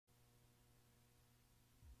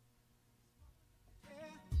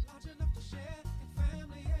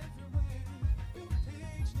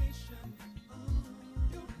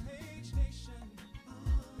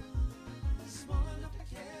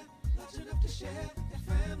share, and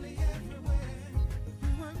family everywhere. We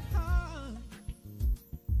worked hard,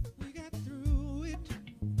 we got through it.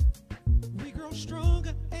 We grow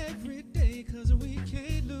stronger every day, cause we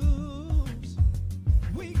can't lose.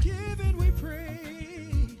 We give and we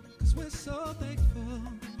pray, cause we're so thankful.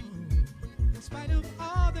 In spite of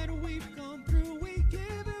all that we've gone through, we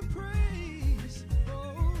give him praise.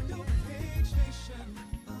 Oh, DuPage Nation,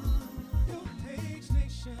 DuPage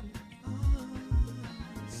Nation.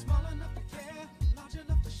 Small enough to care, large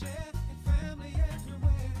enough to share, and family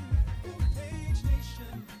everywhere. DuPage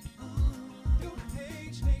Nation,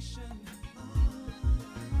 DuPage Nation.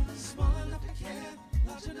 Small enough to care,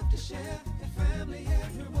 large enough to share, and family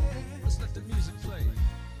everywhere. Let's let the music play.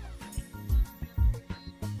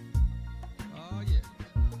 Oh yeah.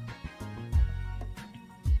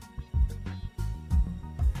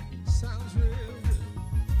 Sounds real good.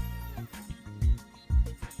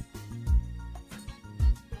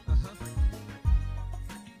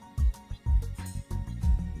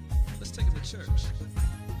 Let's take it to church.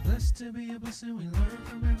 Blessed to be a blessing, we learn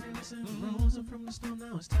from every lesson. Rose up from the storm,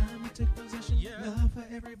 now it's time to take possession. Love for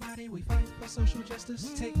everybody, we fight for social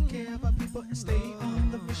justice. Take care of our people and stay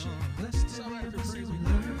on the mission. Blessed to be a blessing, we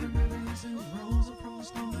learn from every lesson. Rose up from the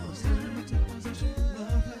storm, now it's time to take possession.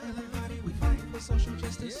 Love for everybody, we fight for social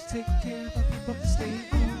justice. Take care of our people and stay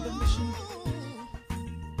on the mission.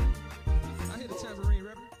 I hear the tambourine,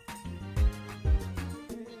 Reverend.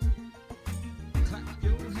 Clap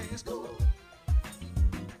your hands, come on.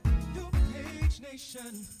 DuPage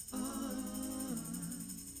Nation.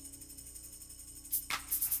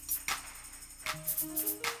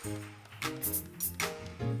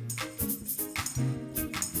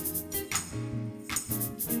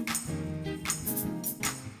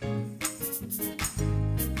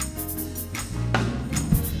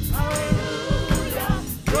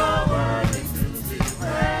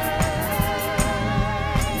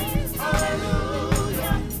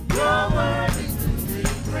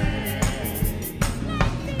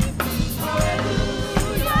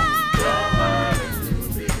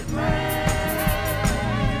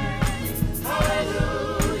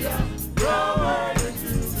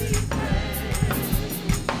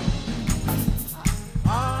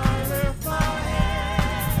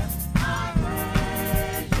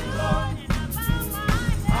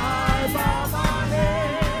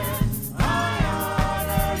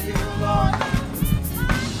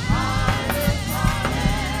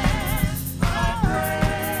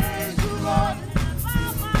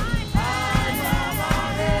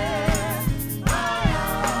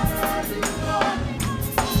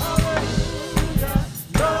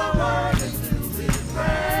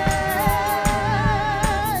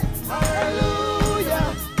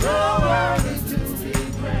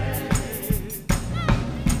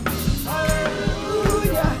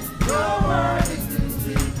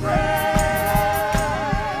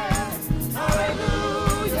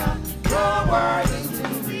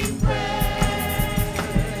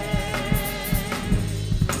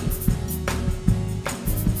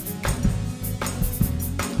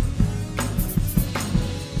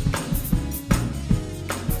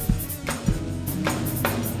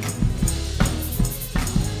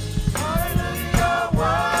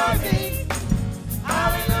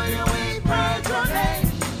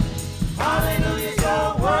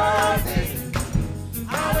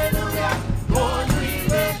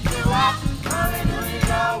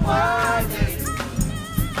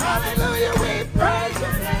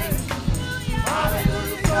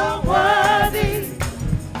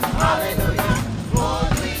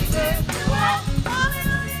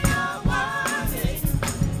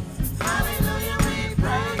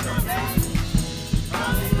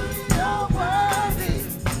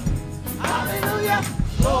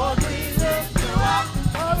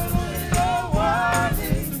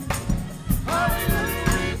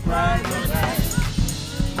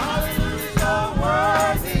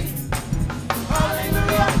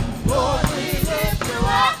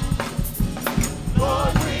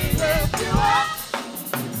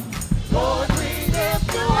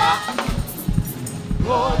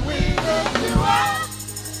 Lord, we lift you up.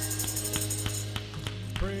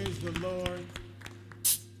 Praise the Lord.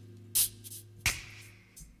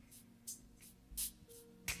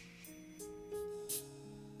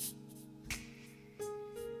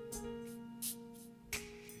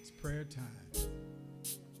 It's prayer time.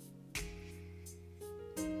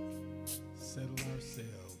 Settle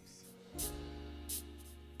ourselves.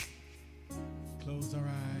 Close our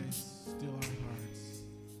eyes, still our hearts.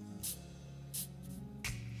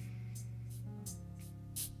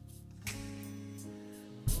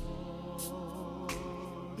 Oh,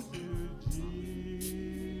 Jesus.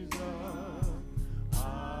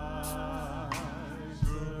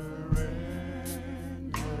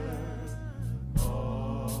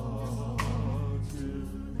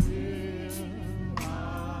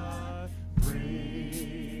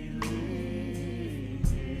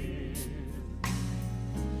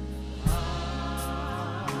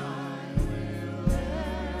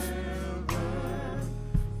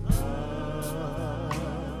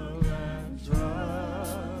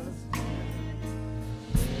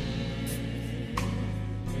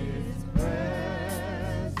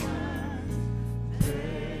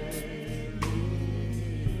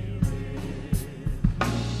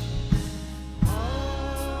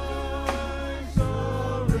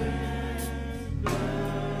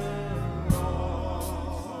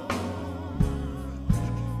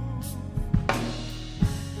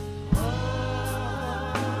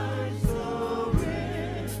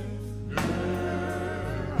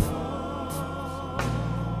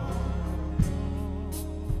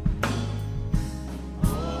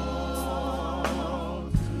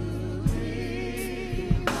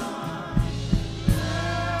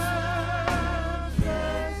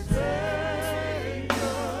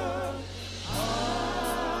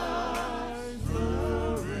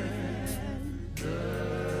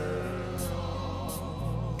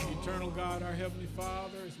 God, our Heavenly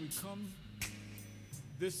Father, as we come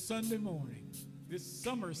this Sunday morning, this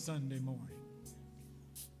summer Sunday morning,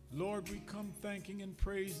 Lord, we come thanking and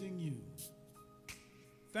praising you,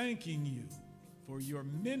 thanking you for your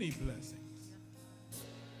many blessings.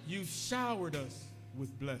 You showered us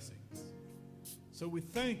with blessings. So we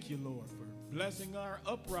thank you, Lord, for blessing our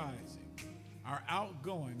uprising, our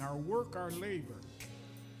outgoing, our work, our labor,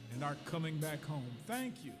 and our coming back home.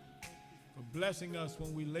 Thank you for blessing us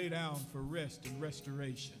when we lay down for rest and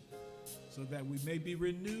restoration, so that we may be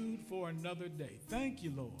renewed for another day. Thank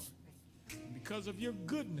you, Lord. And because of your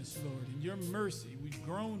goodness, Lord, and your mercy, we've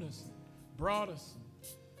grown us, brought us.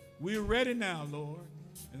 We're ready now, Lord,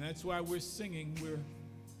 and that's why we're singing,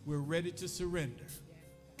 we're ready to surrender.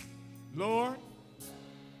 Lord,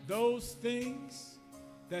 those things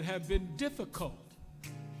that have been difficult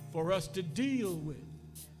for us to deal with,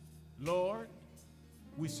 Lord,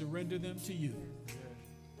 we surrender them to you.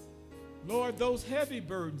 Lord, those heavy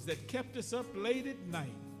burdens that kept us up late at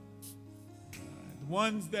night, the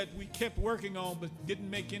ones that we kept working on but didn't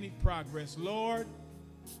make any progress, Lord,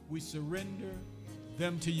 we surrender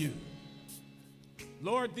them to you.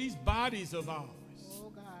 Lord, these bodies of ours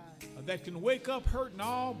that can wake up hurting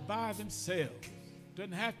all by themselves,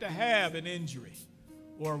 doesn't have to have an injury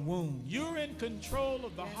or a wound. You're in control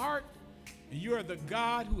of the heart, and you are the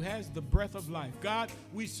God who has the breath of life. God,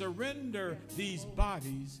 we surrender these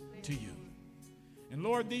bodies to you. And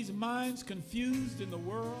Lord, these minds confused in the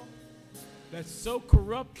world that's so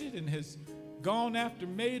corrupted and has gone after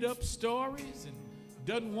made-up stories and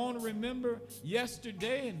doesn't want to remember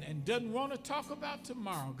yesterday and doesn't want to talk about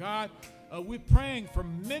tomorrow. God, we're praying for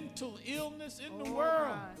mental illness in the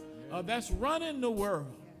world that's running the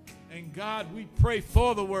world. And God, we pray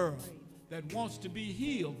for the world that wants to be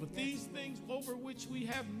healed. But these things over which we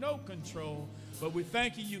have no control, but we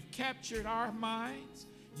thank you, you've captured our minds,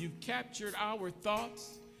 you've captured our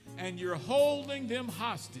thoughts, and you're holding them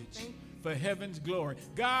hostage for heaven's glory.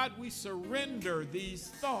 God, we surrender these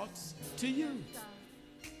thoughts to you.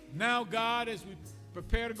 Now, God, as we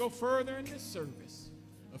prepare to go further in this service,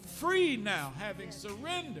 free now, having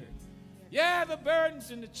surrendered. Yeah, the burdens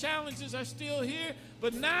and the challenges are still here,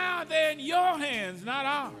 but now they're in your hands, not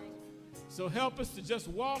ours. So help us to just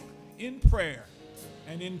walk in prayer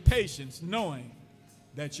and in patience, knowing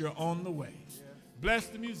that you're on the way. Bless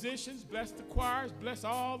the musicians, bless the choirs, bless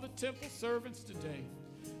all the temple servants today.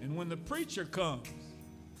 And when the preacher comes,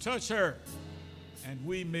 touch her, and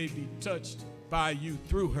we may be touched by you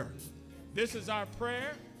through her. This is our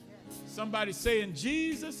prayer. Somebody say, in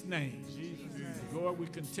Jesus' name. Lord, we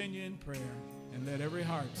continue in prayer, and let every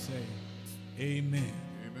heart say, amen.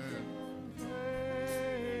 Amen.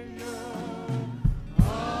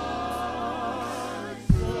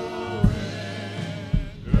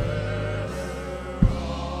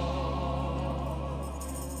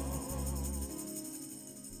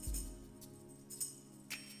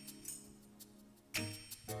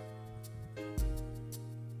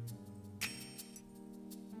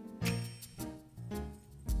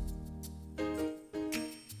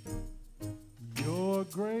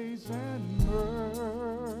 Grace and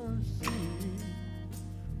mercy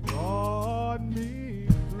brought me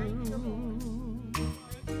through.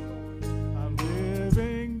 I'm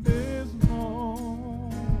living this moment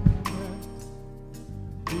because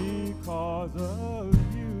of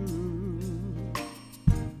you, and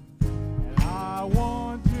I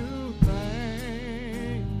want to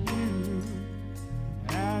thank you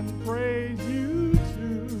and praise you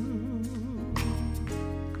too.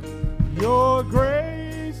 Your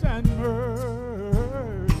grace and mercy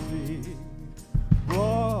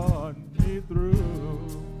brought me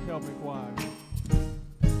through. Help me, choir.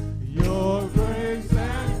 Your grace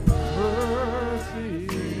and mercy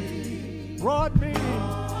brought me through.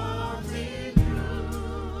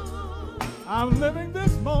 I'm living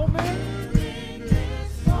this moment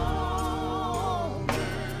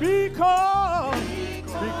because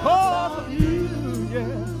of you,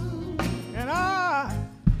 yes. And I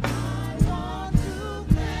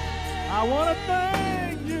want to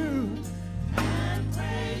thank you and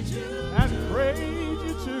praise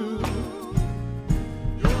you too.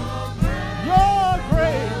 Your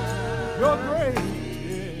grace brought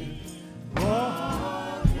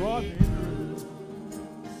me through.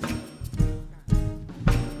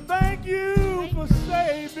 Thank you for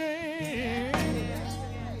saving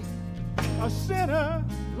a sinner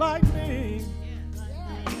like me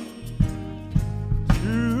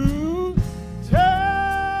to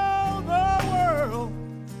tell the world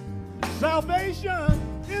salvation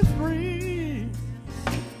is free.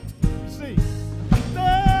 You see,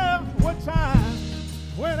 there were times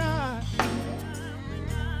when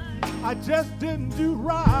I I just didn't do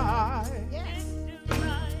right. Yes.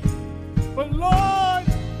 But Lord,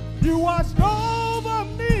 you watched over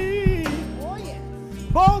me Oh, yes.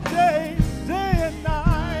 both days, day and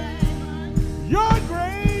night. Your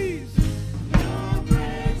grace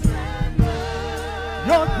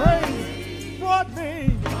brought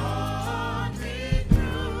me.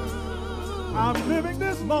 I'm living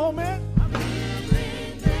this moment.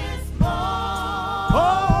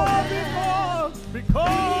 Oh,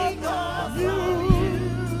 because of you.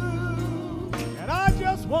 And I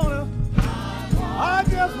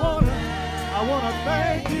wanna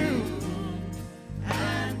thank you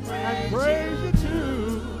and praise you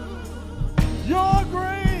too. Your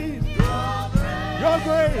grace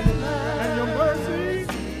and your mercy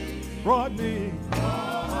brought me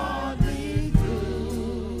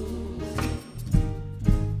through.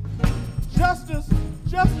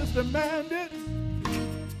 Justice demanded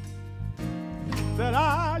that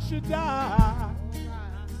I should die.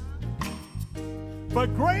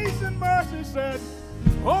 But grace and mercy said,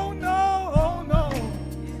 oh no,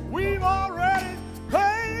 we've already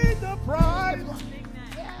paid the price.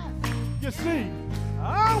 You see,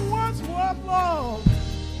 I once was lost,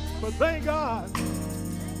 but thank God,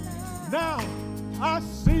 now I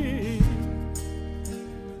see.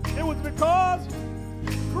 It was because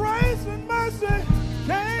grace and mercy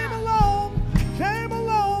came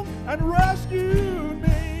along and rescued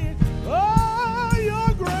me. Oh,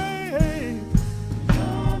 your grace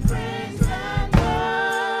and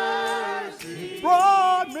mercy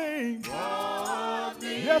brought me.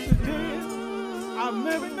 Yes, it did. I'm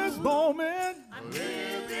living this moment.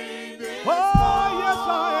 Oh, yes,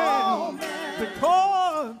 I am.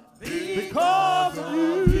 Because of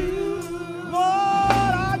you. Lord,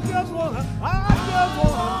 I just wanna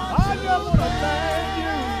thank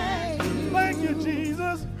you. Thank you,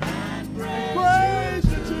 Jesus. Praise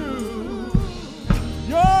you too.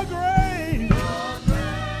 Your grace.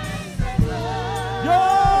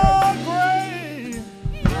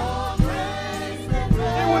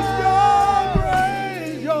 It was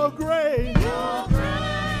your grace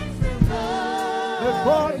that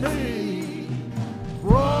brought me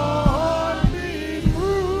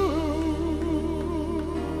through.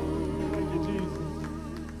 Thank you, Jesus.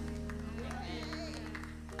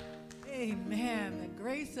 Amen. The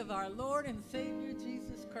grace of our Lord and Savior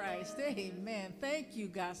Jesus Christ. Amen. Thank you,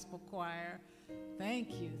 Gospel Choir.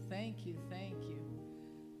 Thank you, thank you, thank you.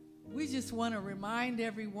 We just want to remind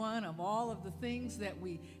everyone of all of the things that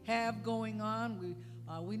we have going on.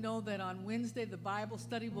 We know that on Wednesday the Bible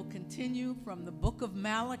study will continue from the book of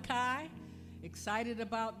Malachi. Excited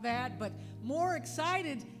about that, but more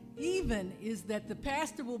excited even is that the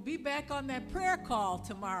pastor will be back on that prayer call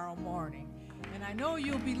tomorrow morning. And I know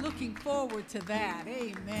you'll be looking forward to that.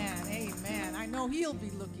 Amen, amen. I know he'll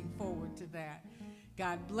be looking forward to that.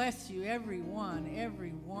 God bless you, everyone.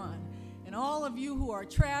 And all of you who are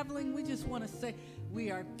traveling, we just want to say we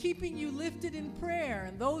are keeping you lifted in prayer.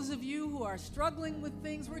 And those of you who are struggling with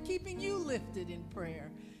things, we're keeping you lifted in prayer.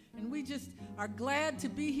 And we just are glad to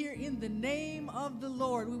be here in the name of the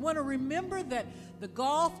Lord. We want to remember that the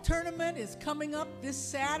golf tournament is coming up this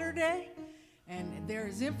Saturday. And there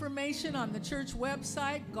is information on the church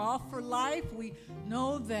website, Golf for Life. We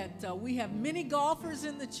know that we have many golfers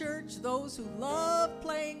in the church, those who love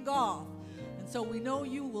playing golf. And so we know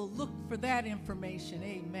you will look for that information.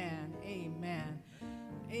 Amen, amen,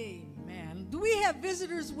 amen. Do we have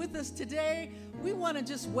visitors with us today? We want to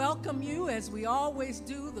just welcome you as we always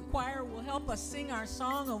do. The choir will help us sing our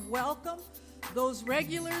song of welcome. Those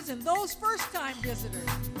regulars and those first-time visitors,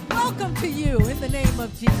 welcome to you in the name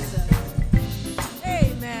of Jesus.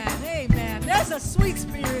 Amen, amen. There's a sweet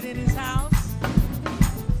spirit in his house.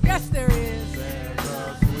 Yes, there is. There's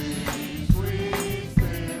a sweet, sweet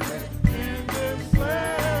spirit in this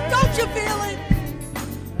place. Don't you feel it?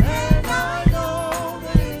 And I know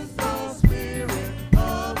that it's the spirit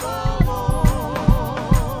of the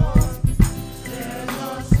Lord. There's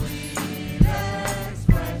a sweet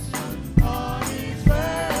expression on his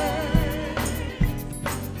face.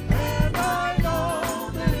 And I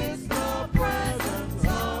know that it's the presence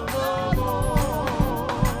of the Lord.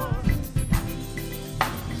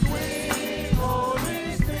 Sweet Holy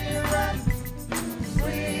Spirit,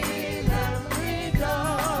 sweet heavenly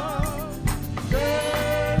dove,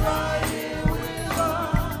 stay right here with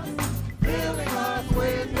us, filling us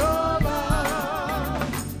with your love.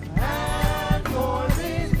 And for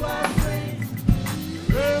these blessings,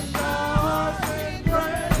 lift our hearts in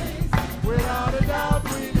praise. Without a doubt,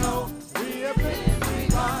 we know we have been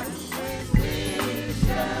revived, and we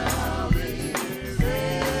shall leave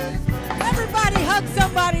this place. Everybody hug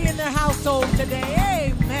somebody in their household today.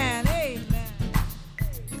 Amen, amen.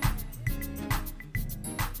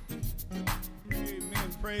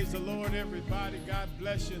 Lord, everybody. God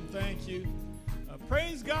bless you and thank you.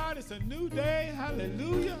 Praise God. It's a new day.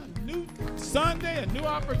 Hallelujah. A new Sunday, a new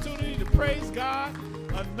opportunity to praise God.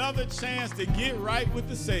 Another chance to get right with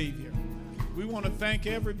the Savior. We want to thank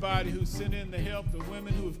everybody who sent in the help, the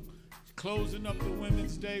women who are closing up the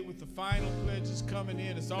Women's Day with the final pledges coming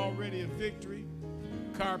in. It's already a victory.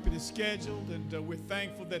 Carpet is scheduled, and we're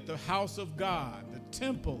thankful that the house of God, the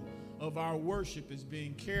temple of our worship, is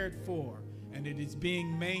being cared for, and it is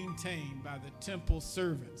being maintained by the temple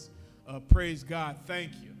servants. Praise God.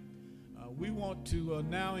 Thank you. We want to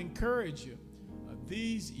now encourage you.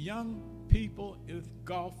 These young people with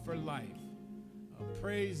Golf for Life,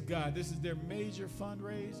 praise God. This is their major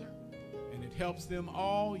fundraiser, and it helps them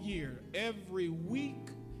all year, every week,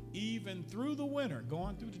 even through the winter,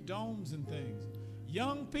 going through the domes and things.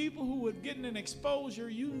 Young people who are getting an exposure,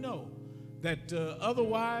 you know, that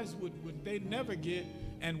otherwise would they never get,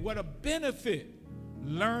 and what a benefit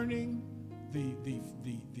learning the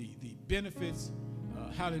benefits,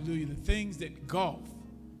 hallelujah, the things that golf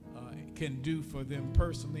can do for them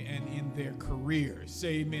personally and in their careers.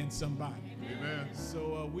 Say amen, somebody. Amen.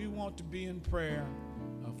 So we want to be in prayer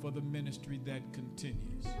for the ministry that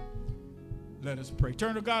continues. Let us pray.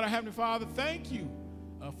 Turn to God, our Heavenly Father. Thank you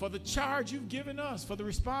for the charge you've given us, for the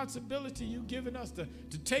responsibility you've given us to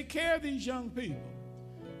take care of these young people.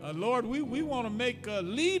 Lord, we want to make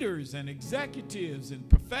leaders and executives and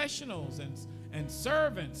professionals and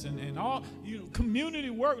servants and all community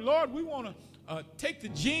work. Lord, we want to take the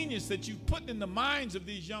genius that you've put in the minds of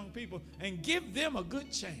these young people and give them a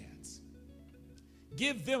good chance.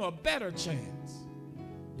 Give them a better chance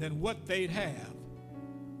than what they'd have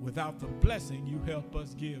without the blessing you help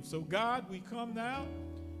us give. So God, we come now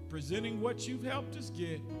presenting what you've helped us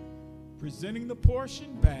get, presenting the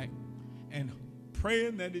portion back, and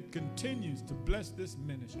praying that it continues to bless this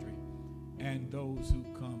ministry and those who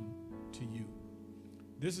come to you.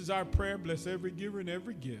 This is our prayer. Bless every giver and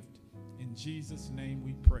every gift. In Jesus' name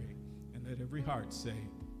we pray. And let every heart say,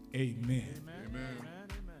 amen. Amen. Amen.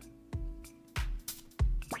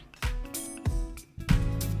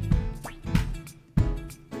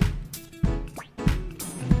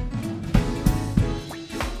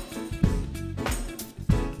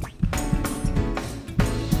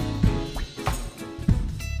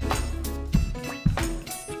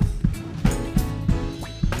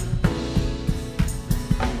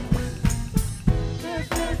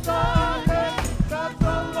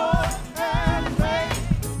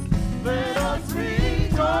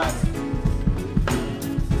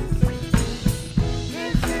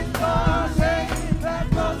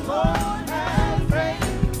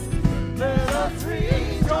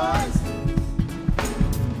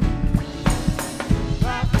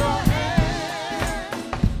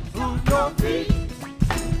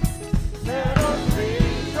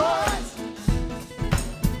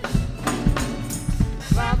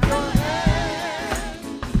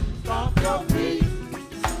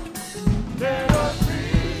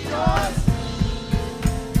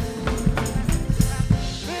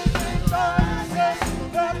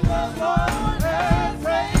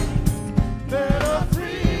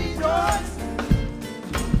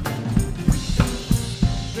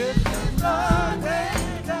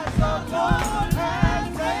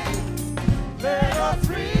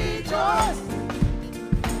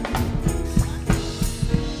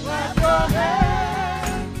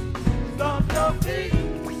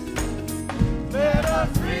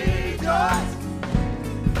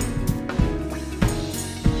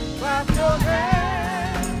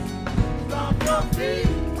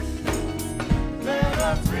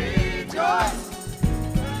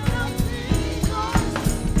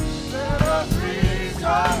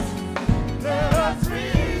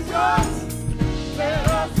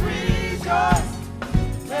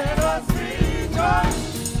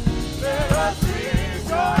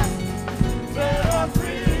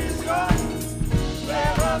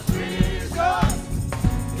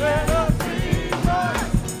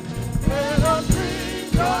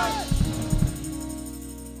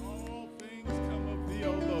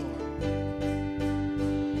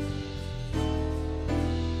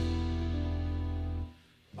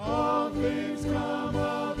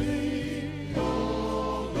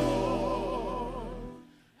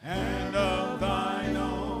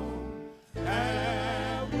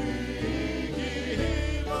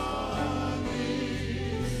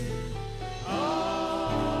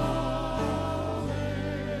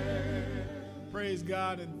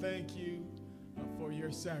 God, and thank you for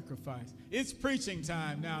your sacrifice. It's preaching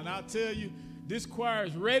time now, and I'll tell you, this choir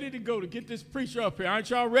is ready to go to get this preacher up here. Aren't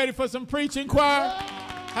y'all ready for some preaching, choir?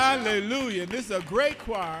 Hallelujah. And this is a great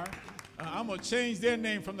choir. I I'm going to change their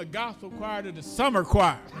name from the gospel choir to the summer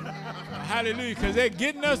choir. Hallelujah, because they're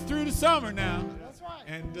getting us through the summer now. That's right.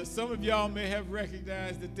 And some of y'all may have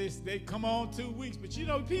recognized that they come on 2 weeks. But, you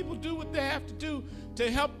know, people do what they have to do to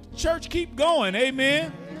help the church keep going.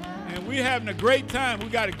 Amen. And we're having a great time. We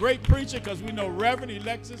got a great preacher because we know Reverend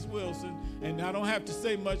Alexis Wilson. And I don't have to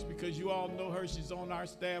say much because you all know her. She's on our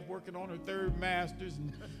staff working on her third master's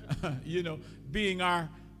and, you know, being our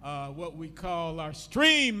what we call our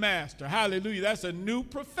stream master. Hallelujah. That's a new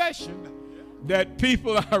profession that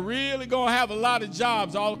people are really going to have a lot of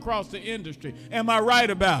jobs all across the industry. Am I right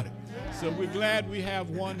about it? So we're glad we have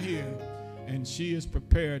one here, and she is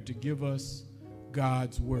prepared to give us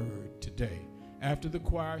God's word today. After the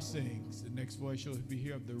choir sings, the next voice you'll be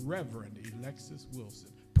here of the Reverend Alexis Wilson.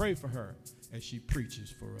 Pray for her as she preaches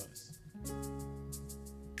for us.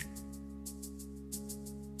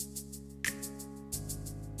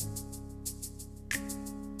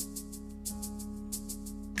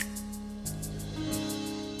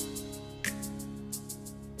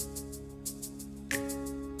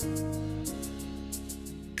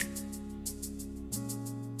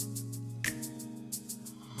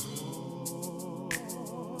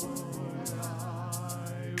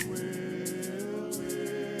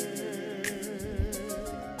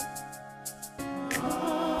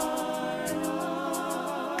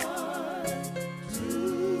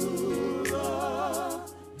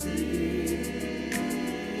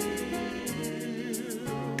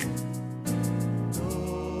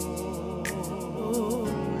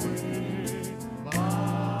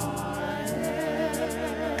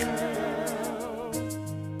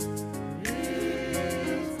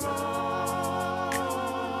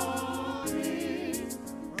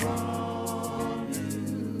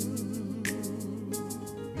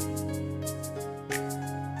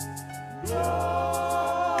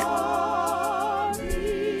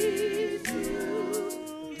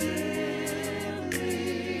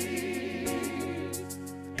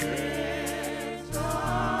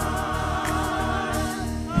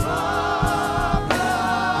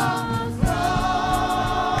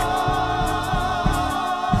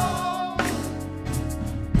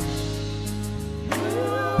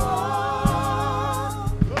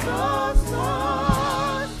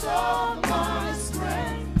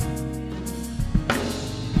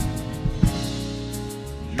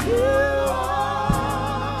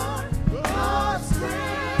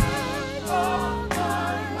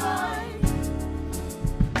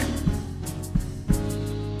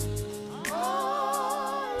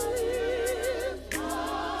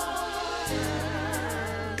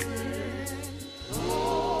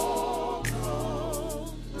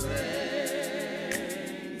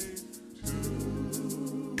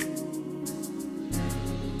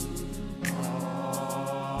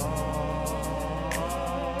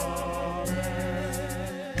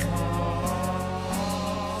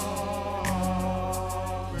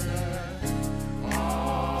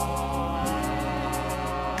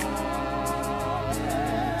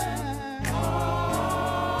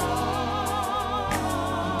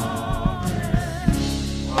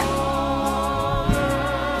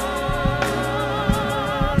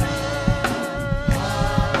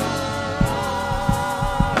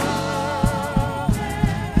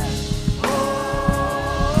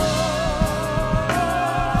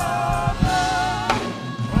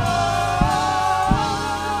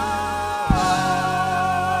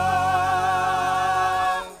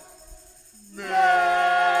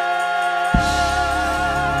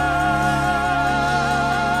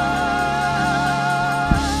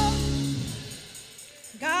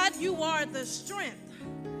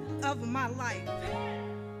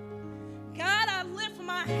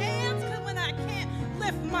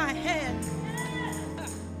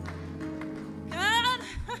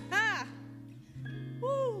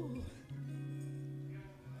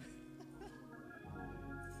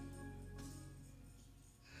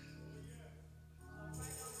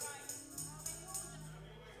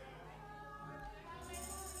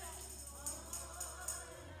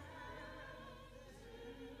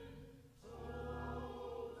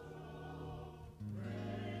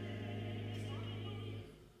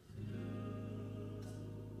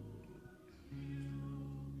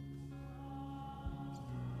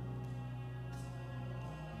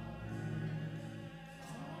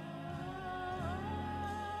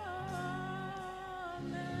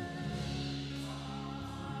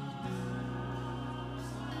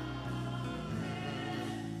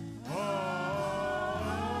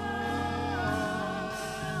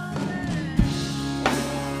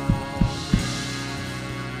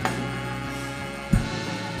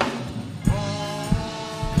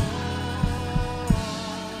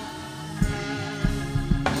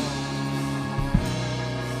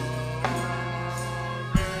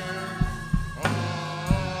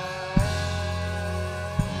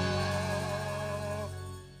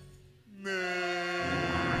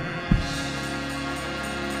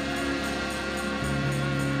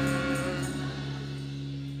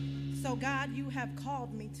 So God, you have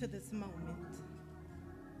called me to this moment.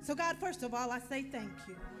 So God, first of all, I say thank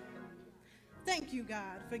you. Thank you,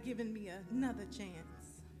 God, for giving me another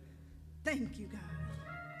chance. Thank you, God.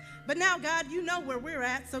 But now, God, you know where we're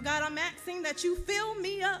at. So God, I'm asking that you fill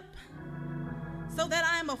me up so that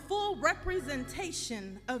I am a full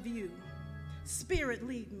representation of you. Spirit,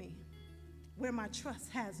 lead me where my trust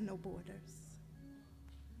has no borders.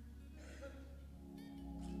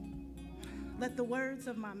 Let the words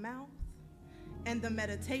of my mouth and the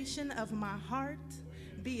meditation of my heart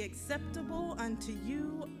be acceptable unto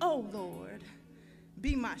you, O Lord.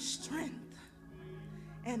 Be my strength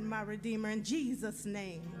and my Redeemer. In Jesus'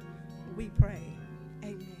 name we pray.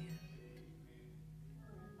 Amen.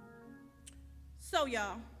 So,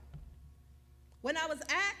 y'all, when I was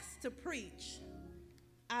asked to preach,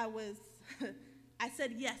 I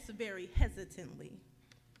said yes very hesitantly.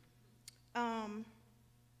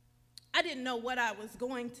 I didn't know what I was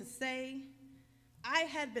going to say. I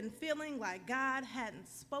had been feeling like God hadn't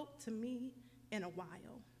spoke to me in a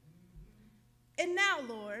while. And now,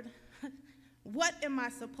 Lord, what am I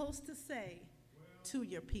supposed to say to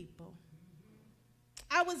your people?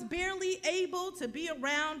 I was barely able to be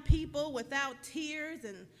around people without tears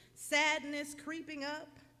and sadness creeping up.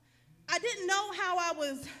 I didn't know how I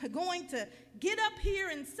was going to get up here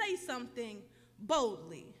and say something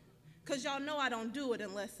boldly, because y'all know I don't do it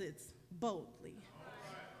unless it's boldly.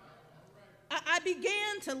 I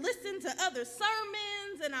began to listen to other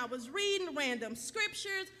sermons, and I was reading random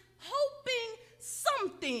scriptures, hoping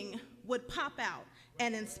something would pop out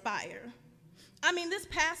and inspire. I mean, this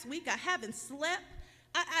past week I haven't slept.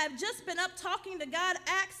 I've just been up talking to God,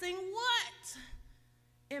 asking, what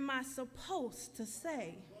am I supposed to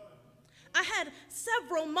say? I had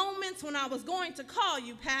several moments when I was going to call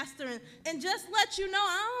you, Pastor, and just let you know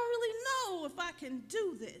I don't really know if I can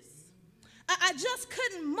do this. I just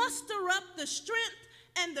couldn't muster up the strength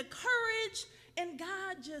and the courage, and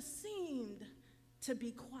God just seemed to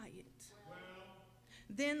be quiet.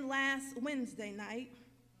 Then last Wednesday night,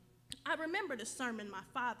 I remembered a sermon my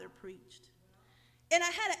father preached. And I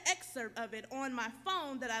had an excerpt of it on my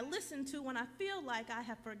phone that I listen to when I feel like I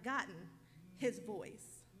have forgotten his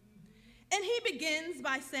voice. And he begins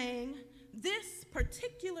by saying, this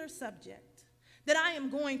particular subject that I am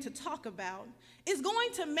going to talk about is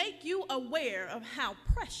going to make you aware of how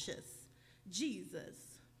precious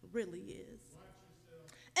Jesus really is.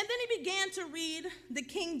 And then he began to read the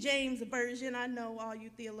King James Version. I know all you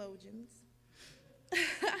theologians.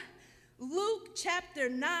 Luke chapter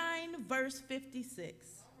 9, verse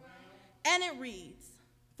 56. And it reads,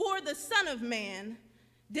 for the Son of Man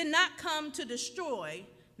did not come to destroy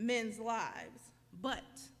men's lives, but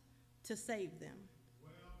to save them.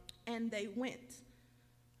 And they went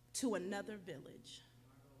to another village.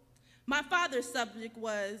 My father's subject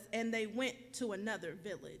was, and they went to another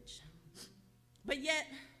village. But yet,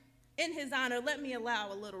 in his honor, let me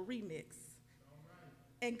allow a little remix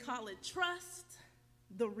and call it Trust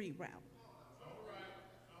the Reroute.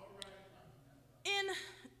 In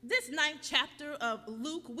this 9th chapter of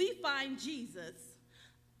Luke, we find Jesus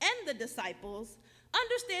and the disciples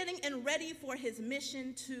understanding and ready for his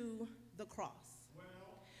mission to the cross.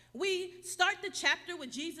 We start the chapter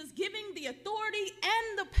with Jesus giving the authority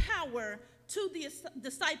and the power to the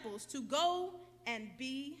disciples to go and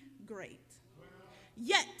be great.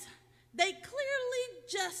 Yet, they clearly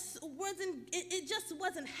just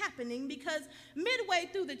wasn't happening, because midway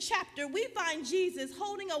through the chapter, we find Jesus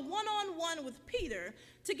holding a one-on-one with Peter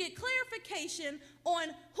to get clarification on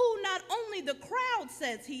who not only the crowd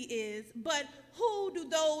says he is, but who do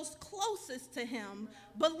those closest to him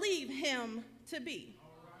believe him to be.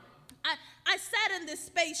 I sat in this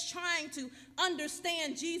space trying to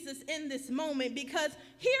understand Jesus in this moment, because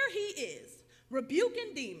here he is,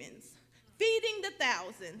 rebuking demons, feeding the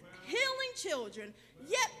 1,000, healing children,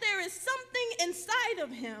 yet there is something inside of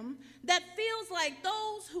him that feels like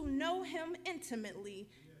those who know him intimately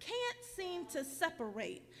can't seem to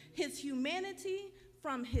separate his humanity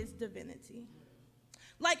from his divinity.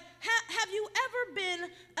 Like, have you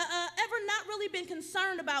ever not really been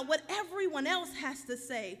concerned about what everyone else has to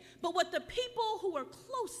say, but what the people who are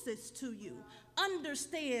closest to you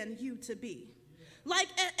understand you to be? Like,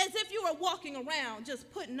 as if you are walking around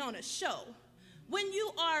just putting on a show, when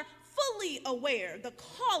you are fully aware the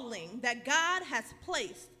calling that God has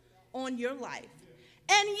placed on your life,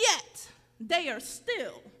 and yet they are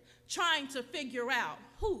still trying to figure out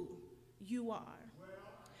who you are.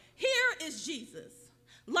 Here is Jesus,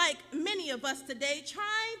 Like many of us today,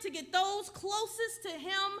 trying to get those closest to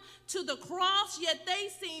him to the cross, yet they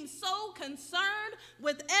seem so concerned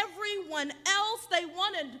with everyone else. They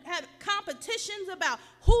want to have competitions about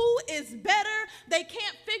who is better. They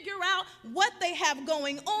can't figure out what they have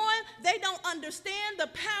going on. They don't understand the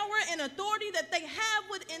power and authority that they have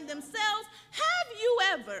within themselves. Have you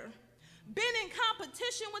ever been in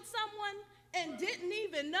competition with someone and didn't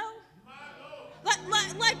even know?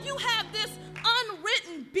 Like you have this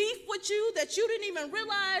unwritten beef with you that you didn't even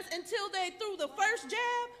realize until they threw the first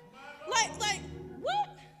jab? Like what?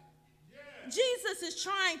 Jesus is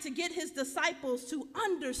trying to get his disciples to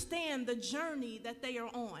understand the journey that they are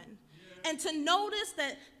on and to notice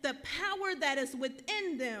that the power that is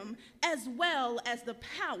within them as well as the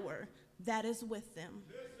power that is with them.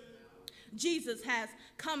 Jesus has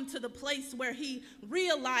come to the place where he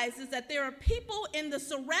realizes that there are people in the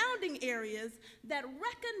surrounding areas that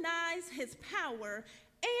recognize his power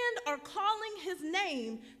and are calling his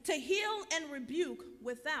name to heal and rebuke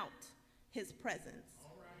without his presence.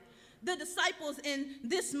 The disciples in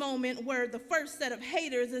this moment were the first set of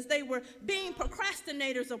haters, as they were being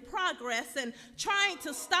procrastinators of progress and trying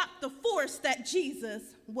to stop the force that Jesus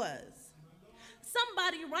was.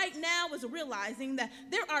 Somebody right now is realizing that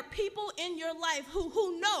there are people in your life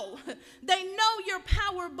who know, they know your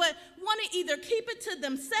power, but want to either keep it to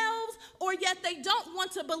themselves or yet they don't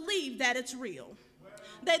want to believe that it's real.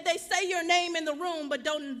 They say your name in the room but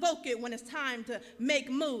don't invoke it when it's time to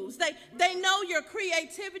make moves. They know your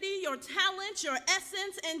creativity, your talent, your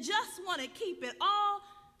essence, and just want to keep it all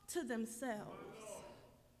to themselves.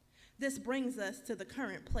 This brings us to the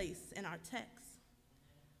current place in our text,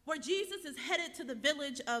 where Jesus is headed to the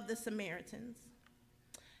village of the Samaritans.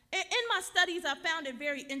 In my studies, I found it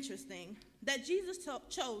very interesting that Jesus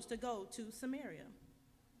chose to go to Samaria.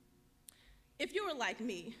 If you were like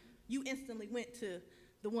me, you instantly went to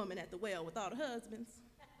the woman at the well with all the husbands.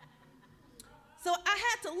 So I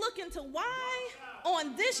had to look into why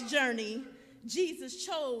on this journey Jesus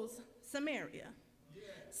chose Samaria.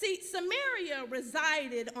 See, Samaria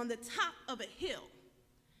resided on the top of a hill.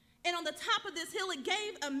 And on the top of this hill, it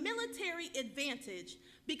gave a military advantage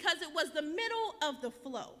because it was the middle of the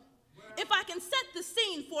flow. If I can set the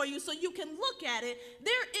scene for you so you can look at it,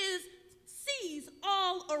 there is seas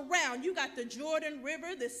all around. You got the Jordan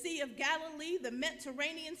River, the Sea of Galilee, the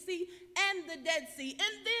Mediterranean Sea, and the Dead Sea. And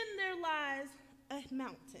then there lies a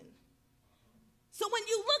mountain. So when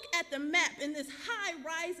you look at the map in this high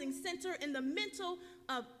rising center in the middle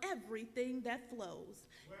of everything that flows,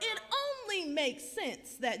 it only makes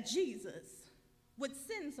sense that Jesus would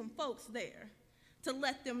send some folks there to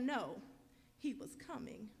let them know he was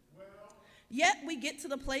coming. Yet we get to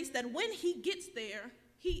the place that when he gets there,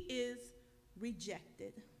 he is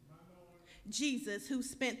rejected. Jesus, who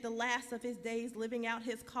spent the last of his days living out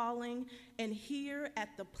his calling, and here at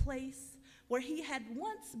the place where he had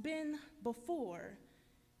once been before,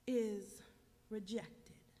 is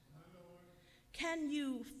rejected. Can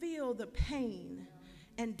you feel the pain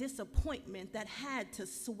and disappointment that had to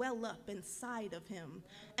swell up inside of him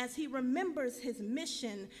as he remembers his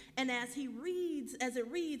mission, and as it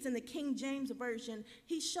reads in the King James Version,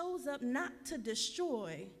 he shows up not to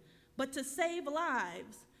destroy, but to save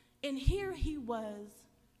lives, and here he was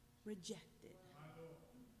rejected.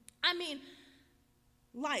 I mean,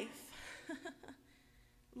 life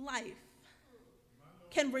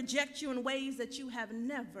can reject you in ways that you have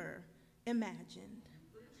never imagined.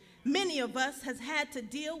 Many of us has had to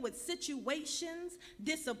deal with situations,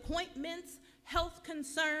 disappointments, health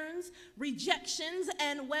concerns, rejections,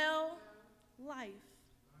 and well, life.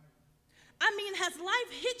 I mean, has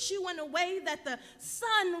life hit you in a way that the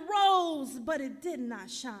sun rose, but it did not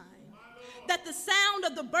shine? That the sound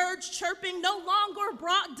of the birds chirping no longer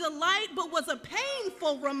brought delight, but was a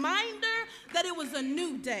painful reminder that it was a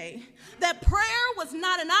new day. That prayer was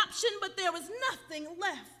not an option, but there was nothing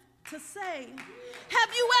left to say. Have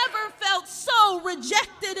you ever felt so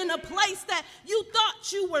rejected in a place that you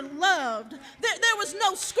thought you were loved? There was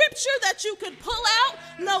no scripture that you could pull out,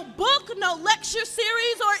 no book, no lecture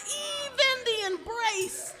series, or even the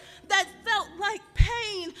embrace that felt like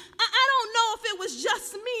pain. I don't know if it was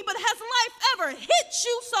just me, but has life ever hit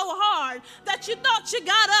you so hard that you thought you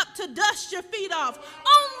got up to dust your feet off,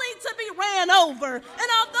 only to be ran over? And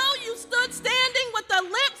although you stood standing with a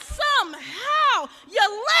limp, somehow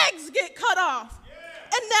your legs get cut off.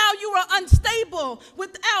 And now you are unstable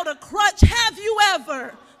without a crutch. Have you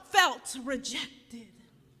ever felt rejected?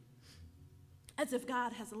 As if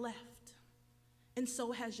God has left, and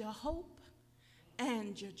so has your hope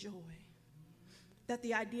and your joy. That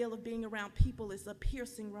the ideal of being around people is a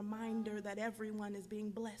piercing reminder that everyone is being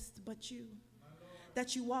blessed but you.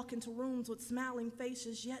 that you walk into rooms with smiling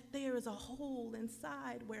faces, yet there is a hole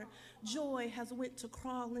inside where joy has went to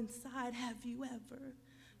crawl inside. Have you ever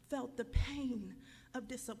felt the pain of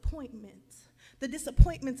disappointment? The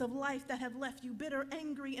disappointments of life that have left you bitter,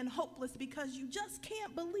 angry, and hopeless because you just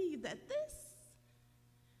can't believe that this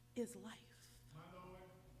is life.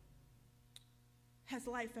 Has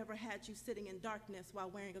life ever had you sitting in darkness while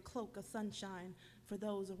wearing a cloak of sunshine for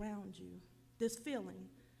those around you? This feeling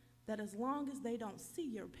that as long as they don't see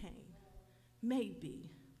your pain, maybe,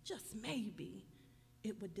 just maybe,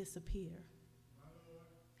 it would disappear.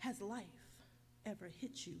 Has life ever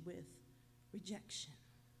hit you with rejection?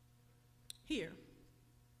 Here,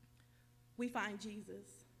 we find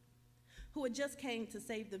Jesus, who had just came to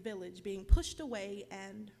save the village, being pushed away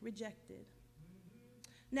and rejected.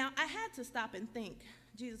 Now, I had to stop and think,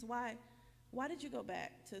 Jesus, why did you go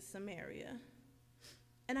back to Samaria?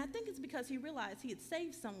 And I think it's because he realized he had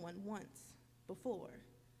saved someone once before.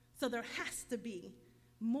 So there has to be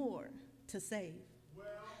more to save.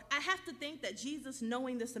 I have to think that Jesus,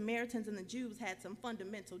 knowing the Samaritans and the Jews had some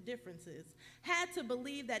fundamental differences, had to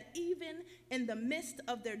believe that even in the midst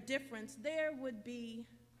of their difference, there would be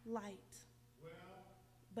light.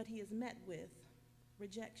 But he is met with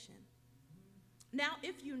rejection. Now,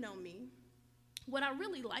 if you know me, what I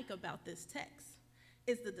really like about this text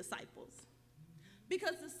is the disciples.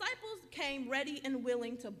 Because disciples came ready and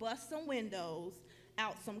willing to bust some windows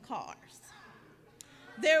out some cars.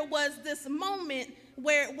 There was this moment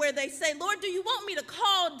where they say, Lord, do you want me to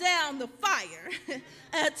call down the fire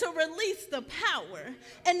to release the power?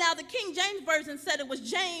 And now the King James Version said it was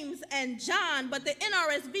James and John, but the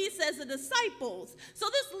NRSV says the disciples. So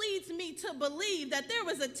this leads me to believe that there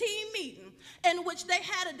was a team meeting in which they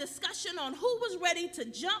had a discussion on who was ready to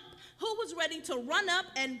jump, who was ready to run up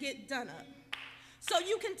and get done up. So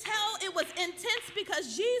you can tell it was intense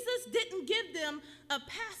because Jesus didn't give them a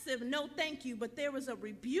passive no thank you, but there was a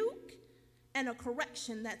rebuke and a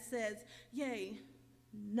correction that says, yea,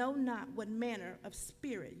 know not what manner of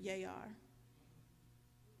spirit ye are.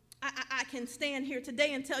 I can stand here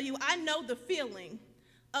today and tell you I know the feeling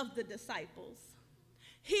of the disciples.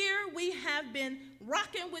 Here we have been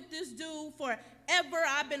rocking with this dude forever.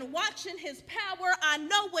 I've been watching his power. I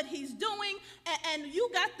know what he's doing. And you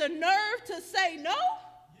got the nerve to say no?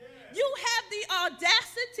 Yeah. You have the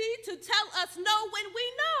audacity to tell us no when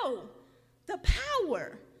we know the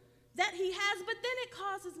power that he has. But then it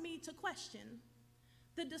causes me to question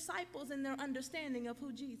the disciples and their understanding of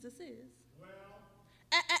who Jesus is.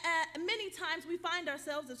 Many times we find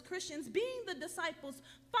ourselves as Christians being the disciples,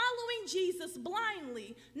 following Jesus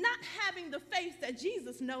blindly, not having the faith that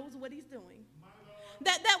Jesus knows what he's doing.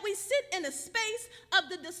 That we sit in a space of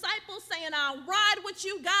the disciples saying, I'll ride with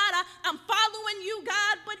you, God, I'm following you,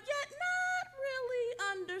 God, but yet not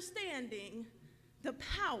really understanding the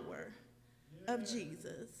power of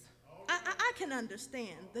Jesus. I can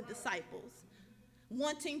understand the disciples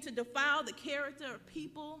wanting to defile the character of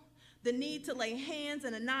people, the need to lay hands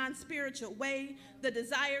in a non-spiritual way, the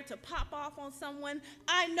desire to pop off on someone.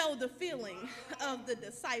 I know the feeling of the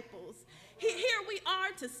disciples. Here we are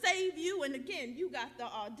to save you, and again, you got the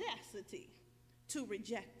audacity to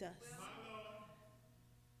reject us.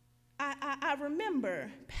 I remember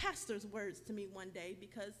pastor's words to me one day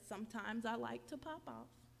because sometimes I like to pop off.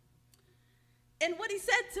 And what he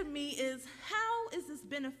said to me is, how is this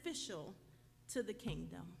beneficial to the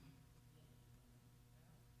kingdom?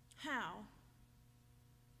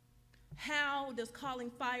 How does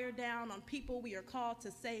calling fire down on people we are called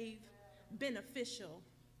to save beneficial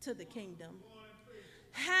to the kingdom?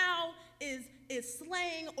 How is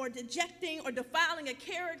slaying or dejecting or defiling a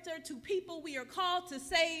character to people we are called to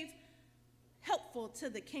save helpful to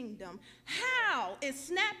the kingdom? How is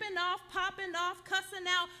snapping off, popping off, cussing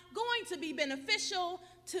out going to be beneficial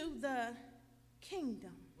to the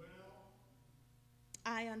kingdom?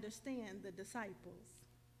 I understand the disciples.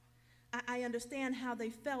 I understand how they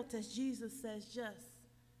felt as Jesus says, just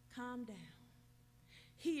calm down.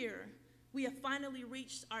 Here, we have finally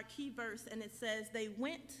reached our key verse, and it says, they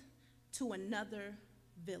went to another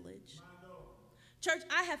village. Church,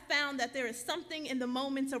 I have found that there is something in the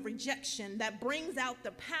moments of rejection that brings out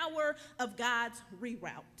the power of God's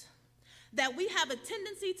reroute. That we have a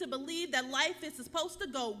tendency to believe that life is supposed to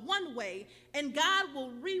go one way, and God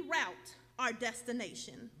will reroute our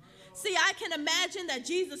destination. See, I can imagine that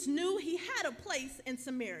Jesus knew he had a place in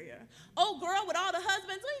Samaria. Oh, girl with all the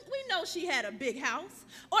husbands, we know she had a big house.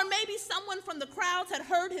 Or maybe someone from the crowds had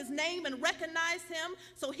heard his name and recognized him,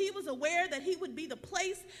 so he was aware that he would be the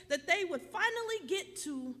place that they would finally get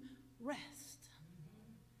to rest.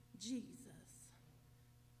 Jesus.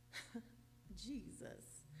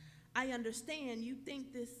 Jesus. I understand you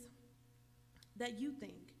think this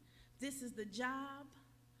is the job,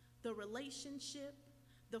 the relationship,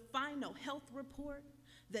 the final health report,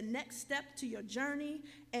 the next step to your journey,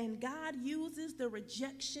 and God uses the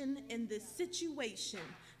rejection in this situation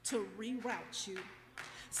to reroute you.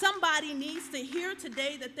 Somebody needs to hear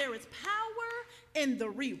today that there is power in the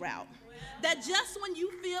reroute. That just when you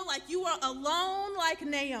feel like you are alone like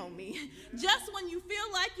Naomi, just when you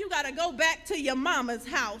feel like you got to go back to your mama's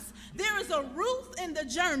house, there is a Ruth in the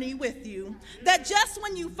journey with you. That just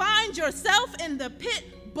when you find yourself in the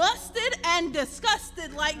pit, busted and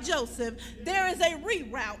disgusted like Joseph, there is a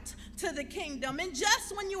reroute to the kingdom. And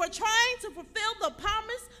just when you are trying to fulfill the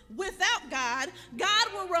promise without God, God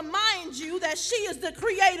will remind you that she is the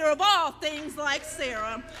creator of all things like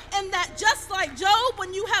Sarah. And that just like Job,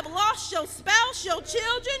 when you have lost your spouse, your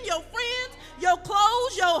children, your friends, your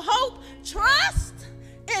clothes, your hope, trust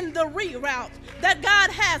in the reroute that God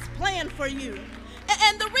has planned for you.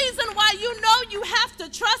 And the reason why you know you have to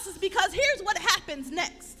trust is because here's what happens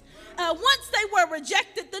next. Once they were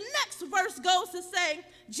rejected, the next verse goes to say,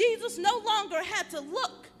 Jesus no longer had to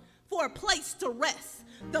look for a place to rest.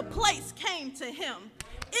 The place came to him.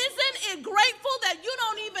 Isn't it grateful that you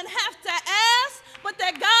don't even have to ask, but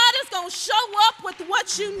that God is going to show up with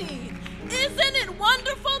what you need? Isn't it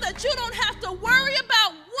wonderful that you don't have to worry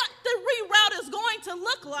about what the reroute is going to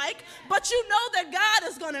look like, but you know that God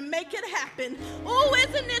is going to make it happen? Oh,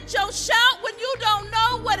 isn't it your shout when you don't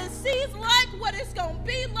know what it seems like, what it's going to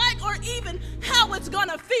be like, or even how it's going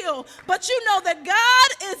to feel, but you know that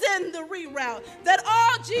God is in the reroute, that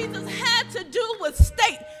all Jesus had to do was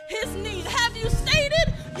state his need. Have you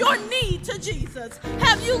stated your need to Jesus?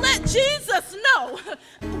 Have you let Jesus know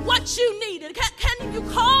what you needed? Can you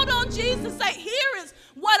call on Jesus, say, here is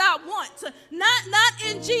what I want? Not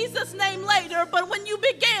in Jesus' name later, but when you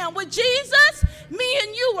began with Jesus, me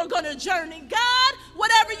and you are going to journey. God,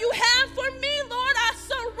 whatever you have for me, Lord, I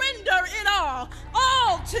surrender it all.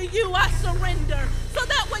 All to you I surrender. So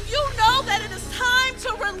that when you know that it is time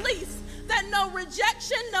to release, that no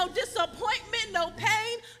rejection, no disappointment, no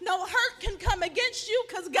pain, no hurt can come against you,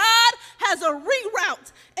 because God has a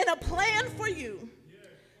reroute and a plan for you.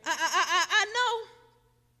 I know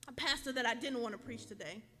a pastor that I didn't want to preach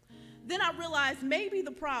today. Then I realized maybe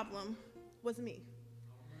the problem was me.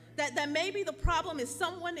 That maybe the problem is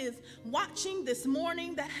someone is watching this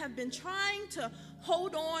morning that have been trying to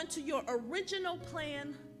hold on to your original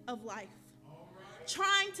plan of life.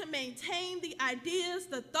 Trying to maintain the ideas,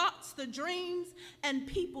 the thoughts, the dreams, and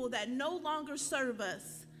people that no longer serve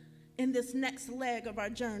us in this next leg of our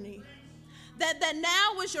journey. That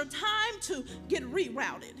now is your time to get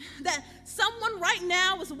rerouted. That someone right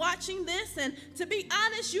now is watching this, and to be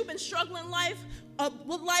honest, you've been struggling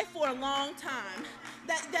with life for a long time.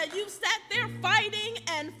 That you've sat there fighting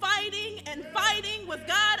and fighting and fighting with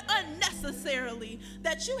God unnecessarily.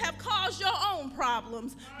 That you have caused your own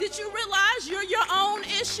problems. Did you realize you're your own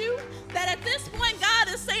issue? That at this point, God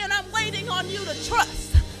is saying, I'm waiting on you to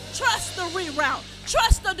trust. Trust the reroute.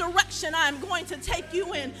 Trust the direction I'm going to take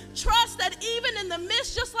you in. Trust that even in the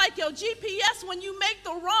midst, just like your GPS, when you make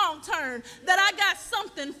the wrong turn, that I got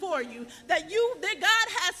something for you. That God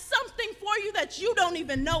has something for you that you don't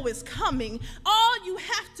even know is coming. All you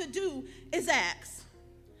have to do is ask.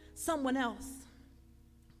 Someone else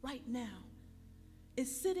right now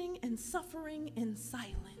is sitting and suffering in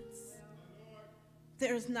silence.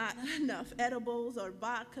 There's not enough edibles or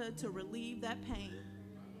vodka to relieve that pain.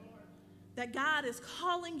 That God is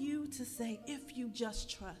calling you to say, if you just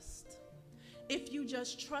trust. If you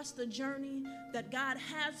just trust the journey that God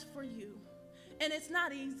has for you. And it's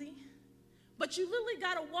not easy, but you literally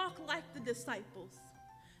got to walk like the disciples.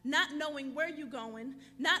 Not knowing where you're going,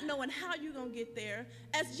 not knowing how you're going to get there.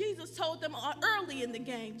 As Jesus told them early in the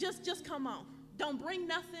game, just come on. Don't bring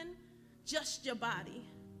nothing, just your body.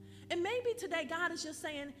 And maybe today God is just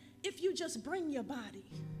saying, if you just bring your body,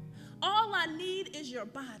 all I need is your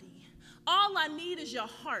body. All I need is your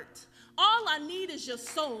heart. All I need is your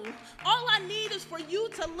soul. All I need is for you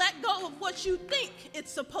to let go of what you think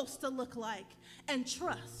it's supposed to look like and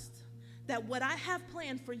trust that what I have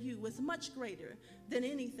planned for you is much greater than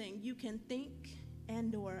anything you can think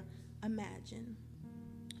and or imagine.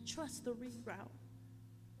 Trust the reroute.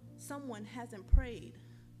 Someone hasn't prayed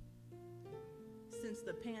since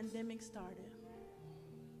the pandemic started.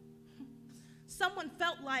 Someone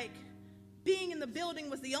felt like being in the building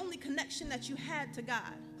was the only connection that you had to God.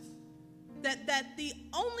 That the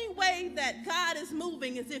only way that God is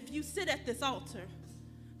moving is if you sit at this altar.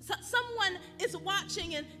 So someone is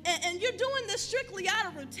watching and you're doing this strictly out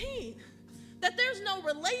of routine. That there's no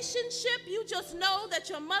relationship. You just know that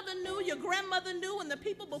your mother knew, your grandmother knew, and the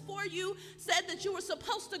people before you said that you were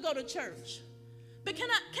supposed to go to church. But can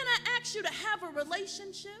I ask you to have a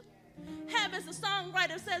relationship? Have, as the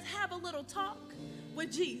songwriter says, have a little talk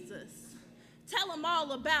with Jesus. Tell him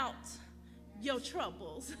all about your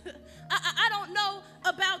troubles. I don't know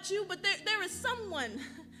about you, but there is someone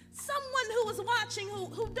who is watching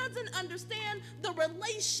who doesn't understand the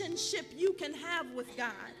relationship you can have with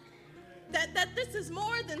God. That this is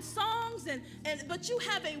more than songs, but you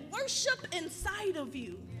have a worship inside of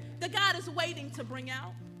you that God is waiting to bring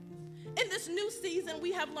out. In this new season,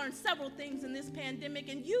 we have learned several things in this pandemic,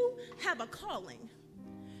 and you have a calling.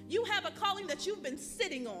 You have a calling that you've been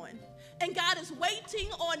sitting on, and God is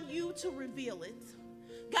waiting on you to reveal it.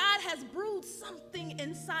 God has brewed something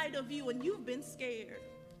inside of you, and you've been scared.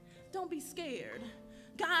 Don't be scared.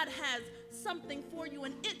 God has something for you,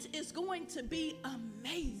 and it is going to be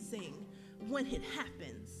amazing when it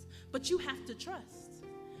happens. But you have to trust.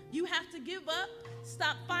 You have to give up,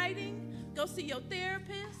 stop fighting, go see your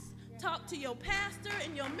therapist, talk to your pastor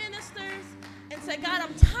and your ministers, and say, God,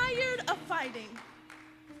 I'm tired of fighting.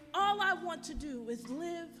 All I want to do is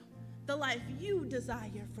live the life you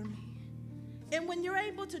desire for me. And when you're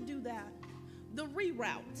able to do that, the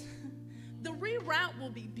reroute will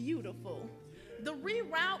be beautiful. The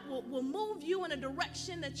reroute will move you in a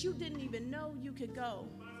direction that you didn't even know you could go.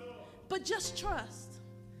 But just trust,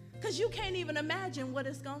 because you can't even imagine what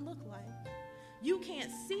it's going to look like. You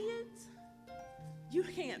can't see it. You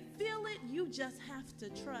can't feel it. You just have to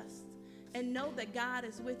trust and know that God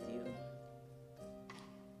is with you.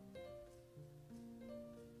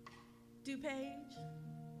 DuPage,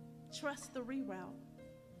 trust the reroute.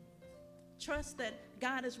 Trust that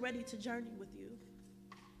God is ready to journey with you.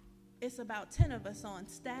 It's about 10 of us on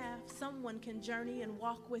staff. Someone can journey and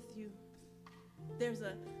walk with you. There's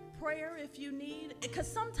a prayer if you need, because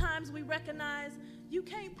sometimes we recognize you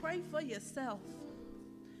can't pray for yourself.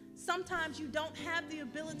 Sometimes you don't have the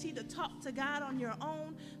ability to talk to God on your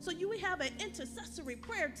own, so you have an intercessory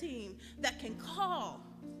prayer team that can call,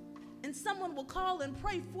 and someone will call and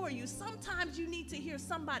pray for you. Sometimes you need to hear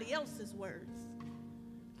somebody else's words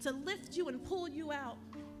to lift you and pull you out.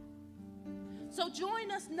 So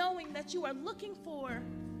join us knowing that you are looking for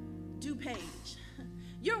DuPage.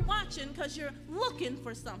 You're watching because you're looking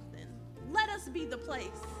for something. Let us be the place.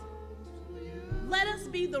 Let us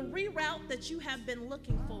be the reroute that you have been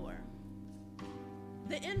looking for.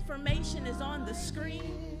 The information is on the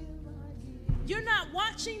screen. You're not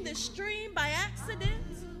watching the stream by accident.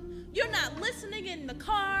 You're not listening in the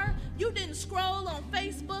car. You didn't scroll on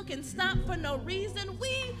Facebook and stop for no reason.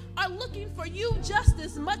 We are looking for you just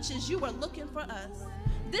as much as you are looking for us.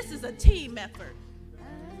 This is a team effort.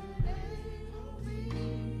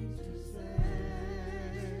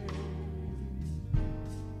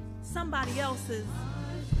 Somebody else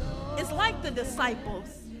is like the disciples.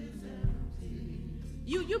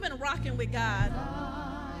 You've been rocking with God.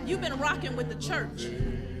 You've been rocking with the church.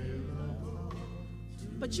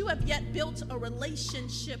 But you have yet built a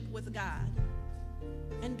relationship with God.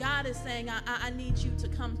 And God is saying, I need you to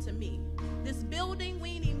come to me. This building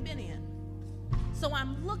we ain't even been in. So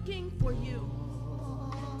I'm looking for you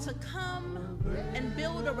to come and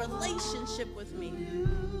build a relationship with me.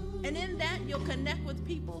 And in that, you'll connect with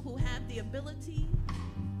people who have the ability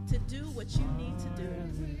to do what you need to do.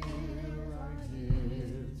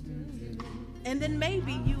 And then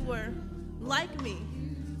maybe you were like me,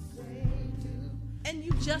 and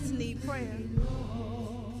you just need prayer.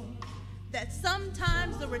 That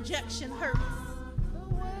sometimes the rejection hurts,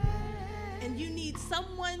 and you need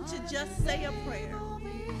someone to just say a prayer.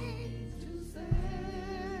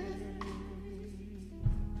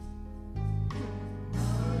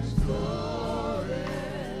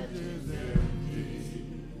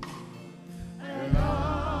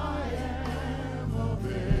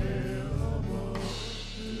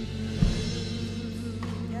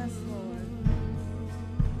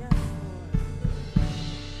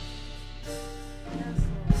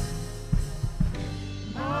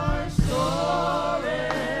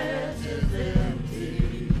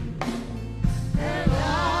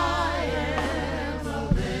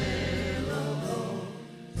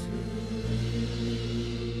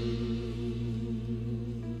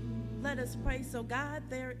 Pray. So God,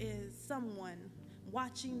 there is someone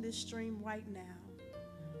watching this stream right now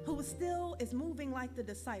who still is moving like the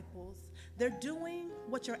disciples. They're doing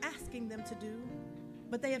what you're asking them to do,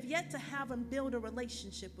 but they have yet to have and build a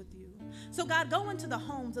relationship with you. So God, go into the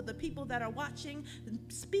homes of the people that are watching,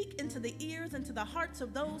 speak into the ears and to the hearts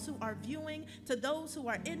of those who are viewing, to those who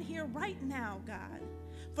are in here right now, God.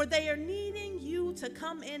 for they are needing you to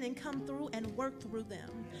come in and come through and work through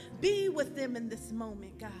them. Be with them in this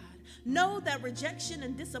moment, God. Know that rejection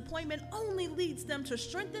and disappointment only leads them to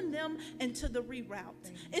strengthen them into the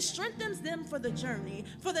reroute. It strengthens them for the journey,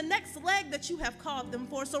 for the next leg that you have called them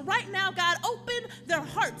for. So right now, God, open their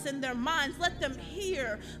hearts and their minds. Let them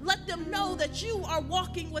hear. Let them know that you are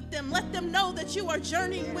walking with them. Let them know that you are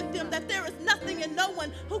journeying with them, that there is nothing and no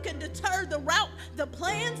one who can deter the route, the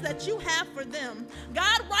plans that you have for them.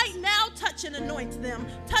 God, right now, touch and anoint them.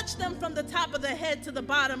 Touch them from the top of their head to the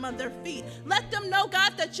bottom of their feet. Let them know,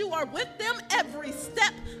 God, that you are with them every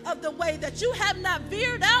step of the way, that you have not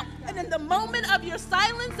veered out, and in the moment of your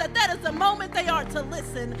silence, that is the moment they are to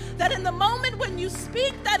listen, that in the moment when you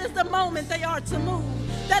speak, that is the moment they are to move,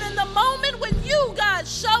 that in the moment when you, God,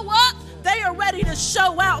 show up, they are ready to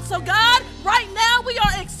show out. So God, right now we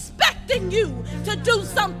are expecting you to do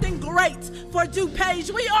something great for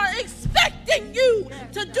DuPage. We are expecting you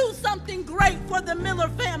to do something great for the Miller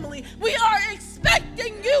family. We are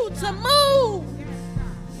expecting you to move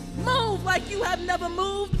like you have never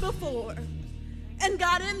moved before. And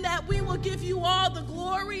God, in that, we will give you all the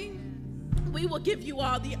glory, we will give you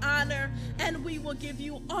all the honor, and we will give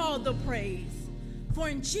you all the praise. For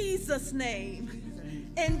in Jesus'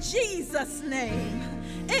 name, in Jesus' name,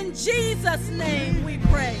 in Jesus' name we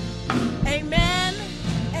pray. Amen,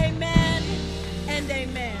 amen, and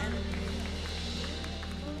amen.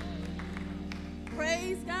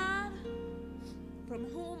 Praise God, from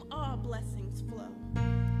whom all blessings flow.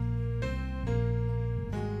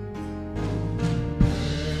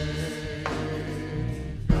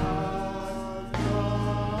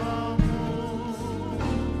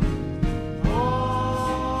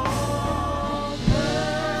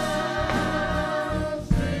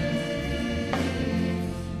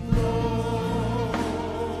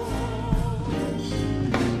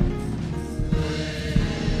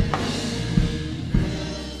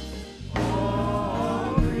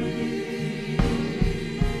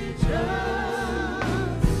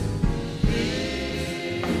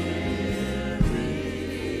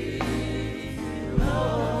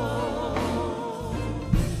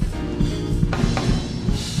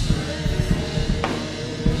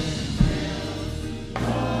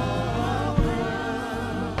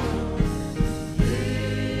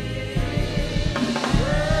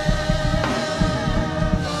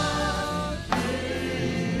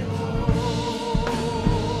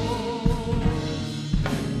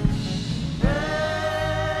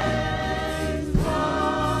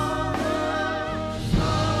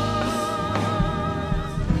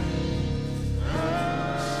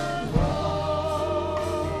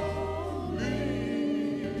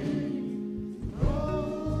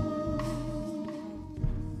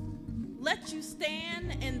 Let you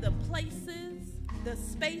stand in the places, the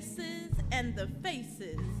spaces, and the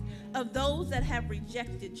faces of those that have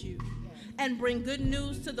rejected you, and bring good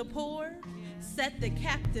news to the poor, set the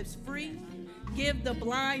captives free, give the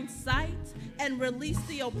blind sight, and release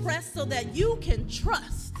the oppressed, so that you can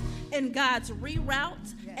trust in God's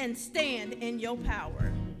reroute and stand in your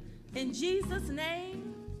power. In Jesus'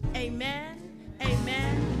 name, amen,